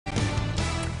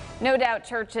No doubt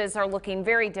churches are looking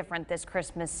very different this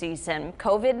Christmas season.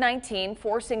 COVID-19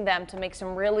 forcing them to make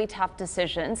some really tough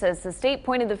decisions as the state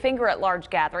pointed the finger at large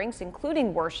gatherings,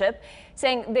 including worship,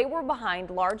 saying they were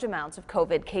behind large amounts of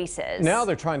COVID cases. Now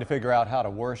they're trying to figure out how to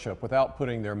worship without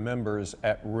putting their members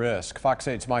at risk. Fox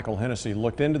 8's Michael Hennessy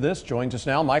looked into this, joins us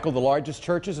now. Michael, the largest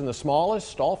churches and the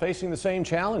smallest, all facing the same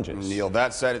challenges. Neil,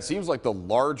 that said, it seems like the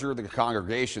larger the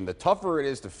congregation, the tougher it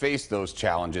is to face those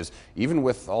challenges, even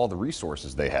with all the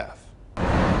resources they have.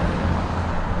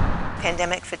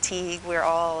 Pandemic fatigue, we're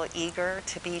all eager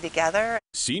to be together.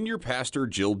 Senior pastor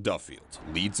Jill Duffield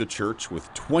leads a church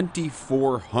with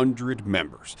 2,400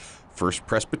 members, First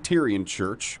Presbyterian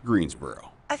Church,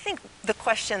 Greensboro. I think the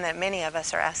question that many of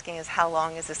us are asking is, how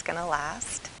long is this going to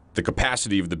last? The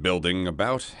capacity of the building,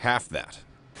 about half that.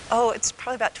 Oh, it's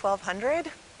probably about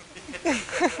 1,200.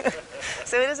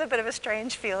 So it is a bit of a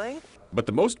strange feeling. But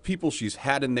the most people she's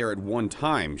had in there at one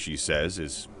time, she says,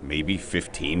 is maybe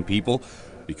 15 people.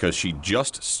 Because she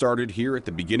just started here at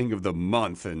the beginning of the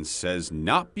month and says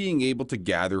not being able to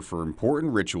gather for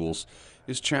important rituals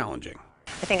is challenging.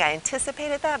 I think I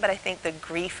anticipated that, but I think the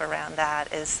grief around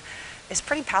that is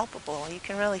pretty palpable. You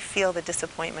can really feel the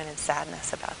disappointment and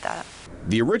sadness about that.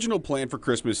 The original plan for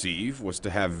Christmas Eve was to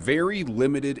have very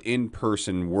limited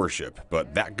in-person worship,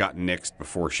 but that got nixed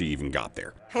before she even got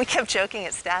there. We kept joking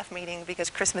at staff meeting because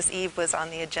Christmas Eve was on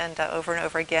the agenda over and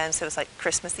over again, so it was like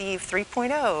Christmas Eve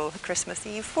 3.0, Christmas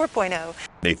Eve 4.0.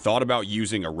 They thought about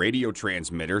using a radio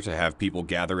transmitter to have people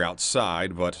gather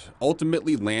outside, but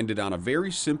ultimately landed on a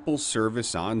very simple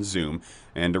service on Zoom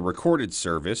and a recorded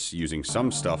service using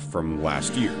some stuff from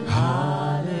last year.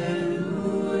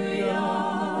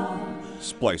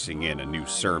 Splicing in a new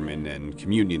sermon and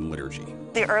communion liturgy.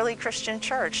 The early Christian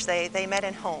church, they met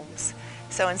in homes.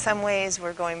 So in some ways,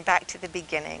 we're going back to the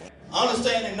beginning.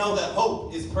 Understand and know that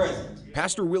hope is present.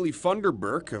 Pastor Willie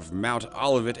Funderburk of Mount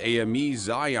Olivet AME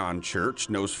Zion Church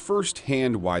knows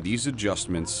firsthand why these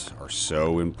adjustments are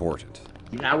so important.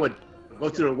 I would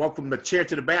walk from the chair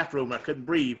to the bathroom. I couldn't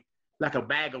breathe, like a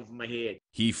bag over my head.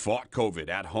 He fought COVID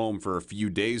at home for a few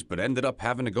days, but ended up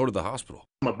having to go to the hospital.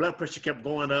 My blood pressure kept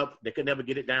going up. They could never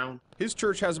get it down. His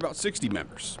church has about 60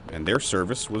 members, and their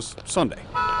service was Sunday.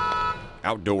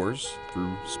 Outdoors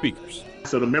through speakers.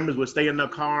 So the members would stay in their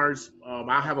cars.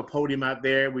 I'll have a podium out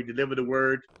there. We deliver the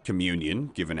word.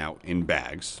 Communion given out in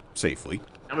bags safely.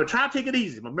 I'm going to try to take it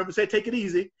easy. My members say take it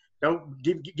easy. Don't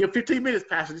give 15 minutes,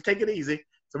 Pastor. Just take it easy.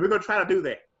 So we're going to try to do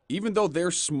that. Even though they're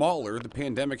smaller, the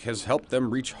pandemic has helped them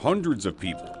reach hundreds of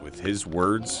people, with his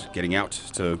words getting out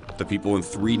to the people in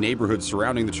 3 neighborhoods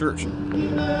surrounding the church.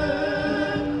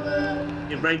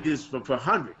 It ranges for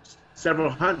hundreds, several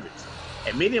hundreds.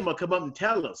 And many of them will come up and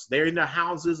tell us they're in their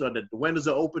houses, or the windows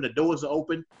are open, the doors are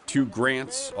open. 2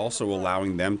 grants also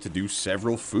allowing them to do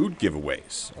several food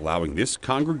giveaways, allowing this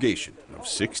congregation of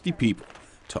 60 people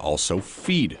to also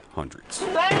feed hundreds.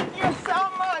 Thank you so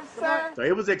much, sir. So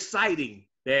it was exciting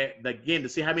that, again, to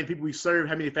see how many people we served,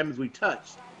 how many families we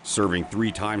touched. Serving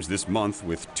 3 times this month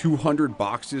with 200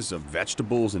 boxes of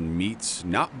vegetables and meats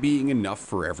not being enough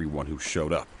for everyone who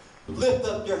showed up. Lift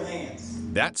up your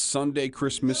hands. That Sunday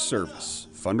Christmas service,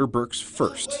 Funderburk's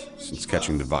first since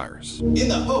catching the virus. In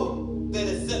the hope that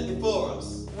is set before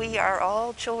us. We are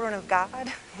all children of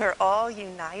God. We're all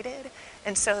united.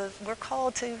 And so we're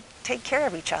called to take care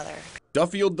of each other.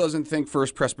 Duffield doesn't think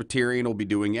First Presbyterian will be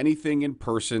doing anything in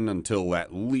person until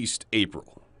at least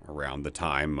April, around the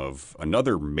time of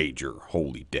another major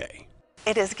holy day.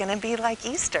 It is going to be like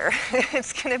Easter.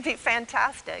 It's going to be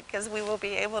fantastic because we will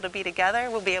be able to be together.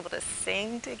 We'll be able to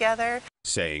sing together.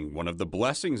 Saying one of the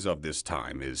blessings of this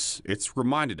time is it's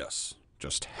reminded us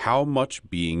just how much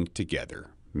being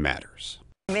together matters.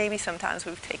 Maybe sometimes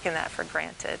we've taken that for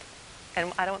granted.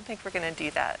 And I don't think we're going to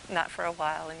do that, not for a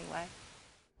while anyway.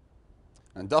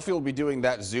 And Duffy will be doing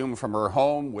that Zoom from her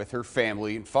home with her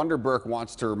family. Funderburk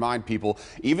wants to remind people,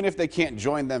 even if they can't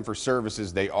join them for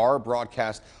services, they are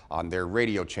broadcast on their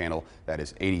radio channel. That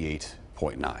is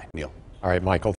 88.9. Neil. All right, Michael.